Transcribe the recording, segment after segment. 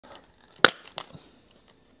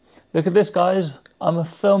Look at this, guys. I'm a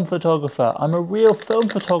film photographer. I'm a real film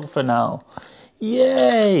photographer now.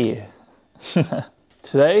 Yay!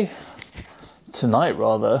 Tonight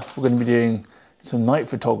rather, we're going to be doing some night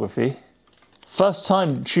photography. First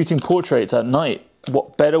time shooting portraits at night.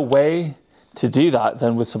 What better way to do that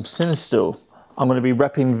than with some CineStill? I'm going to be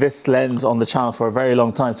repping this lens on the channel for a very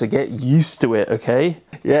long time, so get used to it, okay?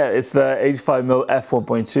 Yeah, it's the 85mm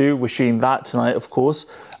f1.2. We're shooting that tonight, of course.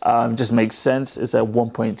 Just makes sense. It's a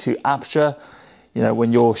 1.2 aperture. You know,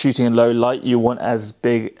 when you're shooting in low light, you want as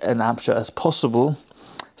big an aperture as possible.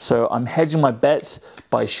 So I'm hedging my bets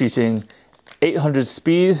by shooting 800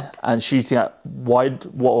 speed and shooting at wide,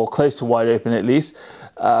 or close to wide open at least,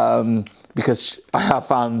 because I have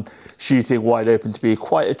found shooting wide open to be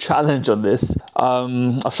quite a challenge on this.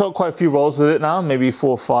 I've shot quite a few rolls with it now, maybe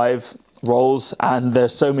 4 or 5 rolls, and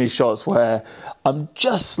there's so many shots where I'm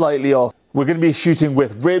just slightly off. We're going to be shooting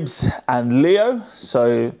with Ribs and Leo,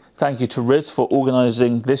 so thank you to Ribs for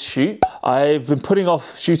organizing this shoot. I've been putting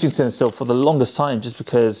off shooting CineStill for the longest time just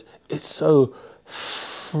because it's so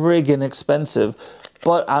friggin' expensive,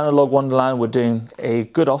 but Analog Wonderland were doing a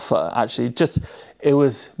good offer. Actually, it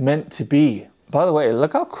was meant to be. By the way,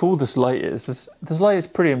 look how cool this light is. This light is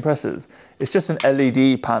pretty impressive. It's just an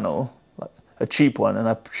LED panel, like a cheap one, and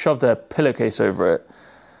I shoved a pillowcase over it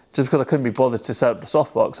just because I couldn't be bothered to set up the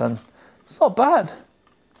softbox, and it's not bad.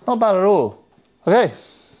 Not bad at all. Okay.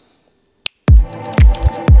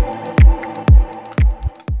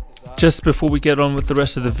 Just before we get on with the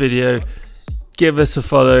rest of the video, give us a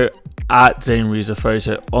follow at Zain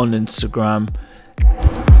Photo on Instagram.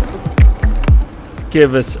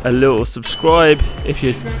 Give us a little subscribe if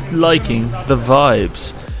you're liking the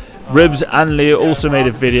vibes. Ribs and Leo also made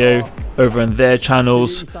a video over on their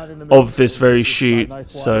channels of this very shoot,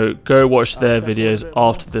 so go watch their videos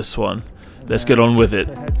after this one. Let's get on with it.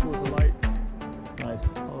 Nice.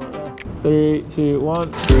 3, 2,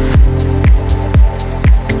 1.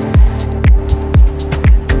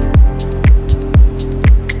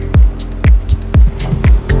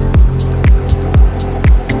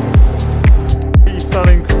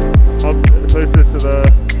 Standing up closer to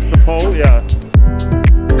the pole, yeah.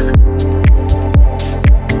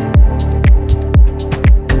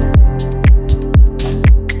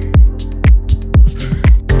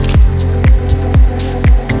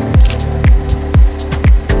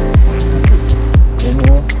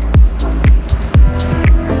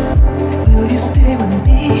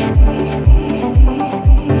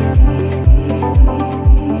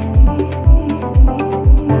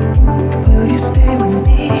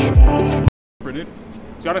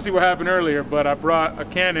 So you gotta see what happened earlier, but I brought a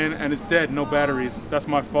Canon and it's dead, no batteries. That's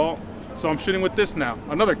my fault. So I'm shooting with this now.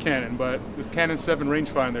 Another Canon, but this Canon 7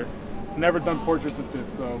 rangefinder. Never done portraits with this,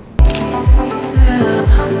 so.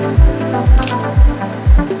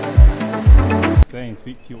 Zain,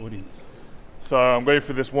 speak to your audience. So I'm going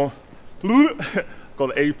for this one.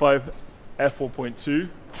 Got the 85 f1.2.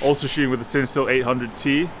 Also shooting with the CineStill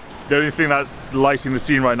 800T. The only thing that's lighting the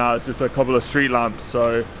scene right now is just a couple of street lamps.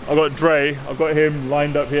 So I've got Dre, I've got him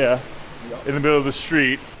lined up here in the middle of the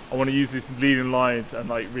street. I want to use these leading lines and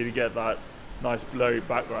like really get that nice blurry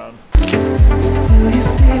background. Will you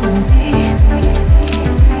stay with me?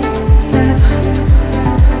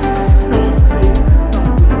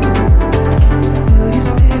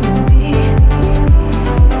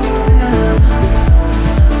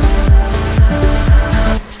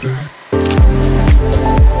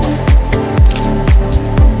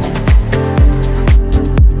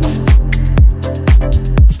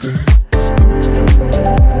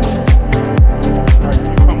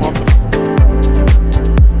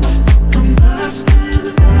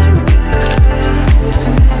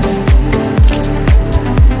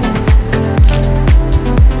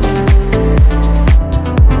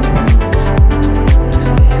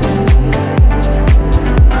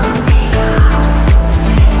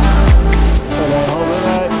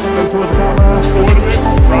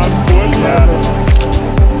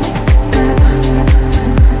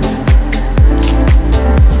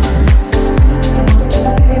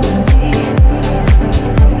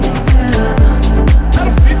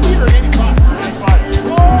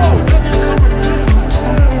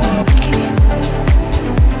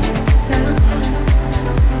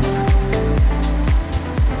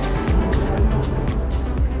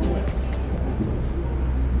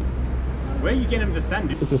 Where are you getting him to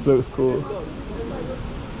stand? It just looks cool.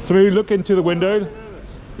 So maybe look into the window.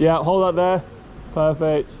 Yeah, hold that there.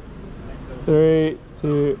 Perfect. 3,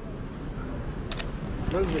 2.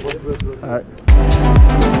 Alright.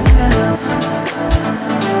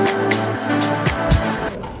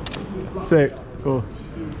 Sick. Cool.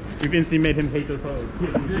 We've instantly made him hate the pose.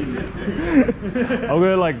 I'm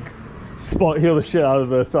gonna like spot heal the shit out of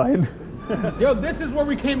the sign. Yo, this is where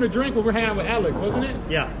we came to drink when we were hanging out with Alex, wasn't it?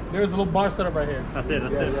 Yeah. There's a little bar set up right here. That's it,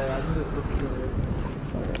 that's it.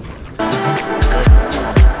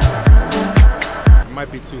 It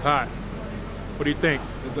might be too hot. What do you think?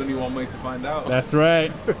 There's only one way to find out. That's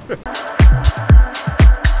right.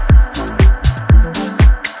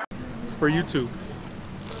 It's for YouTube.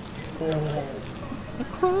 A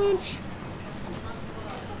crunch.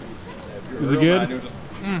 Is it good?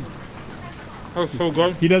 Oh, so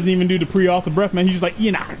good. He doesn't even do the pre-off the breath, man. He's just like,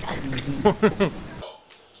 you know.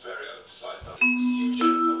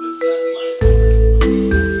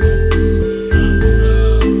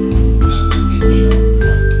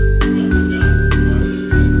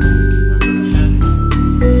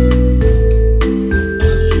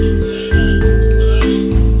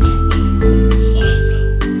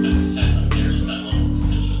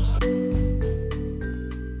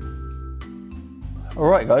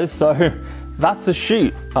 Alright guys, so that's the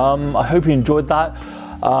shoot. I hope you enjoyed that.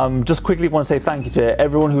 Just quickly want to say thank you to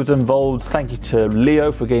everyone who was involved. Thank you to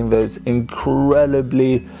Leo for getting those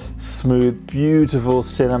incredibly smooth, beautiful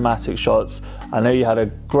cinematic shots. I know you had a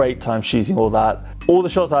great time shooting all that. All the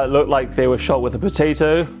shots that looked like they were shot with a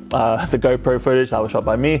potato, the GoPro footage that was shot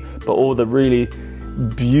by me, but all the really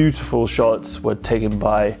beautiful shots were taken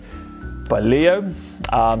by Leo.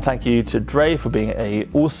 Thank you to Dre for being an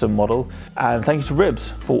awesome model, and thank you to Ribs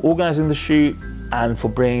for organizing the shoot and for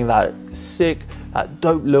bringing that sick, that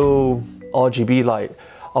dope little RGB light.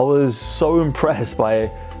 I was so impressed by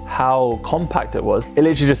how compact it was. It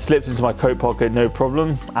literally just slipped into my coat pocket, no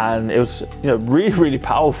problem, and it was, you know, really, really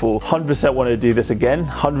powerful. 100% want to do this again.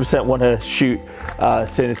 100% want to shoot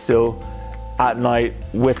CineStill at night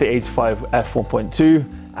with the 85 f1.2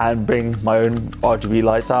 and bring my own RGB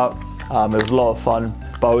lights out. It was a lot of fun,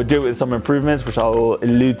 but I would do it with some improvements, which I will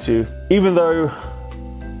allude to, even though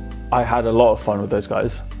I had a lot of fun with those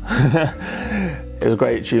guys. It was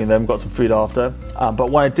great shooting them, got some food after. But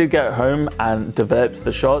when I did get home and developed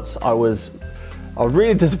the shots, I was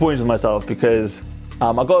really disappointed with myself because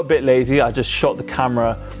I got a bit lazy. I just shot the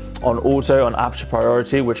camera on auto, on aperture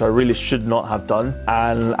priority, which I really should not have done.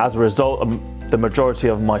 And as a result, the majority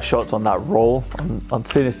of my shots on that roll, on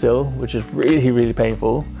CineStill, which is really, really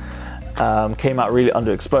painful, came out really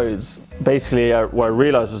underexposed. Basically, what I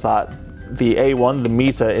realized was that the A1, the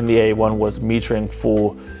meter in the A1 was metering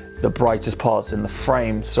for the brightest parts in the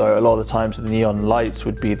frame. So a lot of the times the neon lights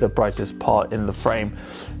would be the brightest part in the frame.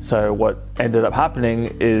 So what ended up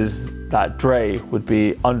happening is that Dre would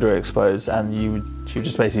be underexposed and you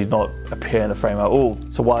just basically not appear in the frame at all.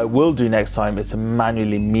 So what I will do next time is to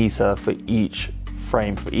manually meter for each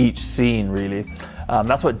frame, for each scene really.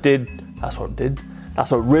 That's what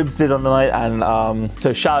Ribs did on the night, and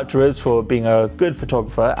so shout out to Ribs for being a good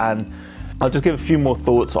photographer. And I'll just give a few more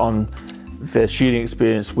thoughts on the shooting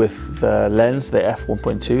experience with the lens, the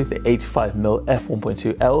f1.2, the 85mm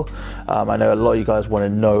f1.2L. I know a lot of you guys want to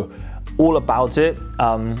know all about it.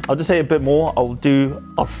 I'll just say a bit more.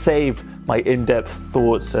 I'll save my in-depth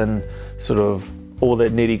thoughts and sort of all the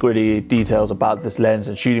nitty-gritty details about this lens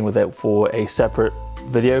and shooting with it for a separate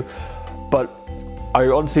video. But I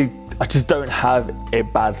just don't have a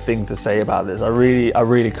bad thing to say about this. I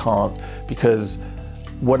really can't, because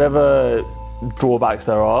whatever drawbacks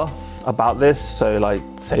there are about this, so like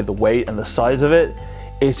say the weight and the size of it,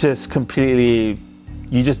 it's just completely,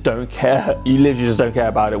 you just don't care. You literally just don't care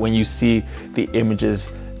about it when you see the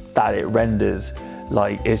images that it renders.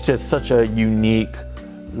 Like, it's just such a unique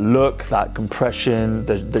look, that compression,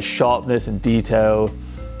 the sharpness and detail,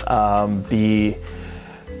 the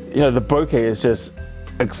bokeh is just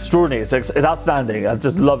extraordinary. It's outstanding. I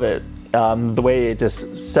just love it. The way it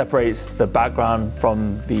just separates the background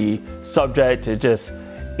from the subject. It just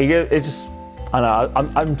I don't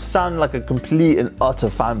know, I'm sounding like a complete and utter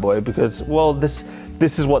fanboy because, well, this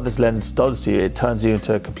is what this lens does to you. It turns you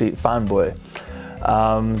into a complete fanboy.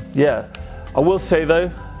 Yeah, I will say though,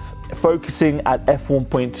 focusing at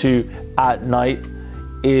f1.2 at night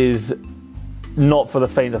is not for the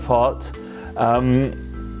faint of heart.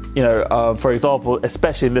 For example,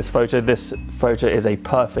 especially in this photo is a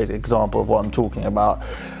perfect example of what I'm talking about.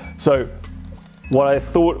 So what I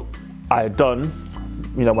thought I had done,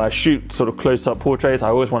 when I shoot sort of close-up portraits, I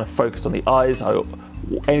always want to focus on the eyes.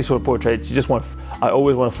 Any sort of portrait, I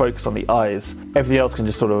always want to focus on the eyes. Everything else can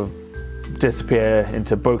just sort of disappear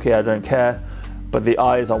into bokeh, I don't care. But the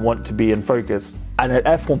eyes I want to be in focus. And at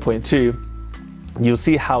f1.2, you'll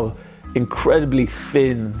see how incredibly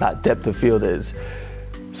thin that depth of field is.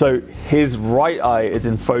 So his right eye is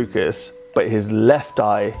in focus, but his left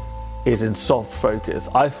eye is in soft focus.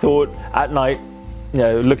 I thought at night, you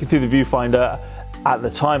know, looking through the viewfinder, at the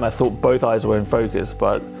time I thought both eyes were in focus,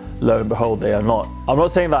 but lo and behold, they are not. I'm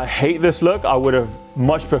not saying that I hate this look. I would have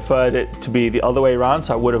much preferred it to be the other way around.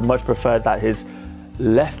 So I would have much preferred that his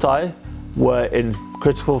left eye were in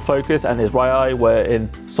critical focus and his right eye were in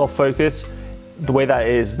soft focus. The way that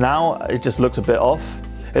it is now, it just looks a bit off.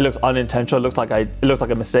 It looks unintentional. It looks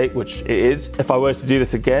like a mistake, which it is. If I were to do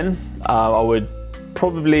this again, I would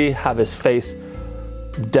probably have his face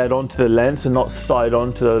dead onto the lens and not side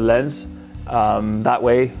onto the lens. That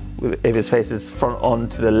way, if his face is front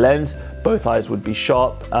onto the lens, both eyes would be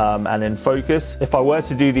sharp and in focus. If I were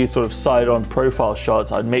to do these sort of side-on profile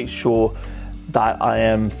shots, I'd make sure that I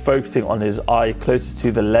am focusing on his eye closer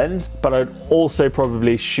to the lens, but I'd also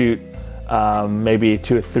probably shoot maybe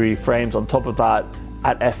 2 or 3 frames on top of that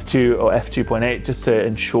at f2 or f2.8 just to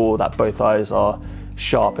ensure that both eyes are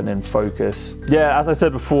sharp and in focus. Yeah, as I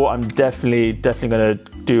said before, I'm definitely gonna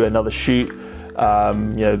do another shoot, you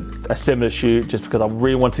know, a similar shoot, just because I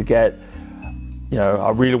really want to get, you know,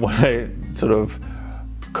 I really want to sort of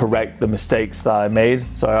correct the mistakes that I made.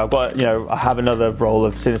 So I've got, you know, I have another roll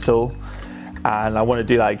of CineStill and I want to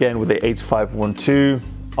do that again with the 8512.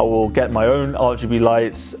 I will get my own RGB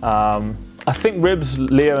lights. I think Ribs,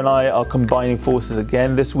 Leo and I are combining forces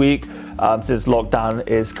again this week since lockdown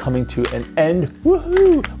is coming to an end,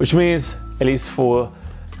 woohoo! Which means, at least for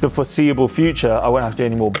the foreseeable future, I won't have to do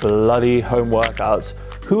any more bloody home workouts.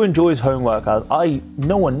 Who enjoys home workouts?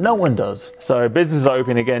 No one does. So businesses are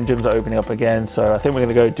opening again, gyms are opening up again. So I think we're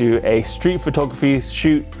gonna go do a street photography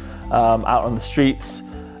shoot out on the streets.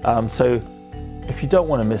 So if you don't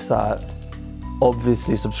wanna miss that,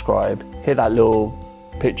 obviously subscribe, hit that little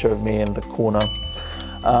picture of me in the corner.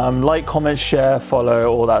 Like, comment, share, follow,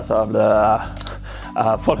 all that stuff.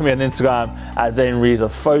 Follow me on Instagram at Zain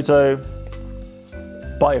Photo.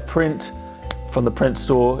 Buy a print from the print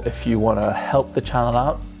store if you want to help the channel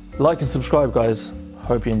out. Like and subscribe, guys.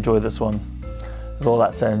 Hope you enjoyed this one. With all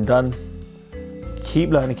that said and done,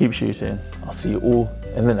 keep learning, keep shooting. I'll see you all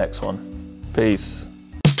in the next one. Peace.